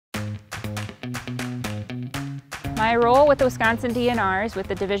My role with the Wisconsin DNR is with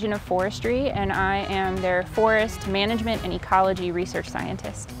the Division of Forestry, and I am their forest management and ecology research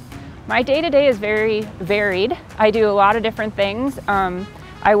scientist. My day-to-day is very varied. I do a lot of different things.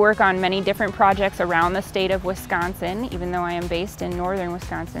 I work on many different projects around the state of Wisconsin, even though I am based in northern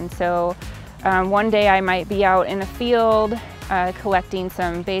Wisconsin. So one day I might be out in the field collecting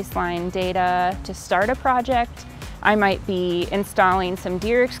some baseline data to start a project. I might be installing some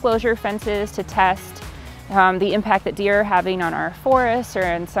deer exclosure fences to test the impact that deer are having on our forests or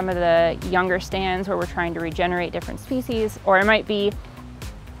in some of the younger stands where we're trying to regenerate different species. Or I might be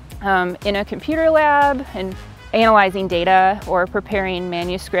in a computer lab and analyzing data or preparing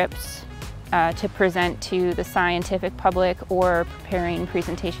manuscripts to present to the scientific public, or preparing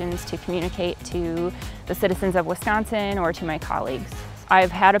presentations to communicate to the citizens of Wisconsin or to my colleagues.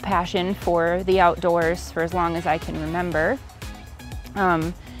 I've had a passion for the outdoors for as long as I can remember.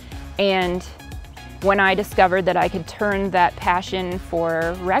 And when I discovered that I could turn that passion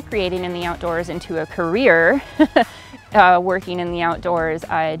for recreating in the outdoors into a career, working in the outdoors,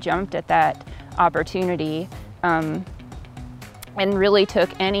 I jumped at that opportunity and really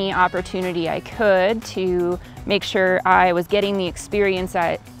took any opportunity I could to make sure I was getting the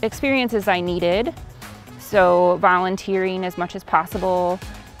experiences I needed. So volunteering as much as possible,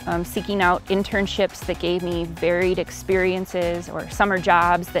 seeking out internships that gave me varied experiences, or summer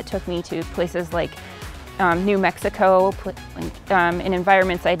jobs that took me to places like New Mexico, in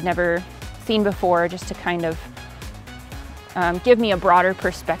environments I'd never seen before, just to kind of give me a broader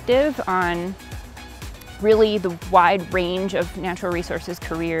perspective on really the wide range of natural resources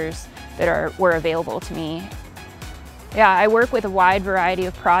careers that were available to me. Yeah, I work with a wide variety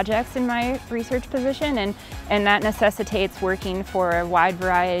of projects in my research position, and that necessitates working for a wide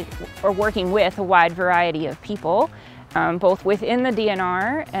variety, or working with a wide variety of people, both within the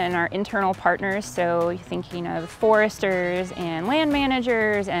DNR and our internal partners. So you're thinking of foresters and land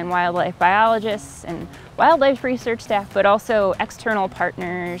managers and wildlife biologists and wildlife research staff, but also external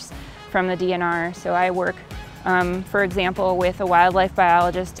partners from the DNR. So I work, for example, with a wildlife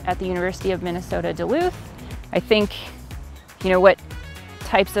biologist at the University of Minnesota Duluth. I think, you know, what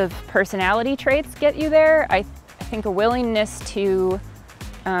types of personality traits get you there? I think a willingness to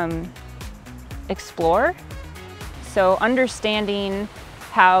explore. So understanding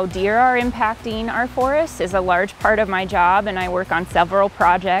how deer are impacting our forests is a large part of my job, and I work on several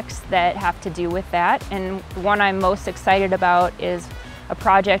projects that have to do with that. And the one I'm most excited about is a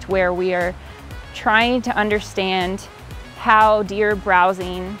project where we are trying to understand how deer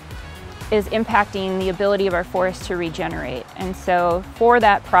browsing is impacting the ability of our forests to regenerate. And so for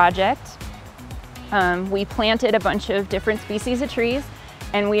that project, we planted a bunch of different species of trees,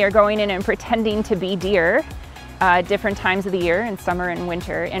 and we are going in and pretending to be deer different times of the year, in summer and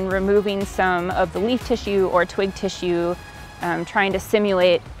winter, and removing some of the leaf tissue or twig tissue, trying to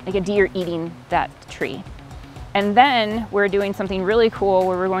simulate like a deer eating that tree. And then we're doing something really cool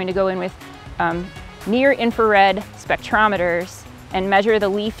where we're going to go in with near infrared spectrometers and measure the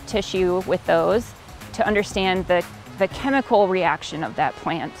leaf tissue with those to understand the chemical reaction of that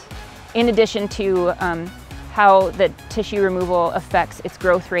plant, in addition to how the tissue removal affects its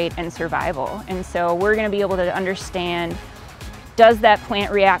growth rate and survival. And so we're going to be able to understand, does that plant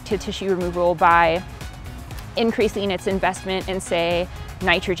react to tissue removal by increasing its investment in, say,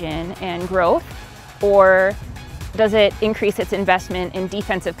 nitrogen and growth, or does it increase its investment in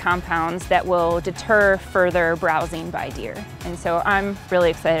defensive compounds that will deter further browsing by deer? And so I'm really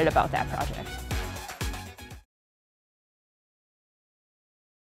excited about that project.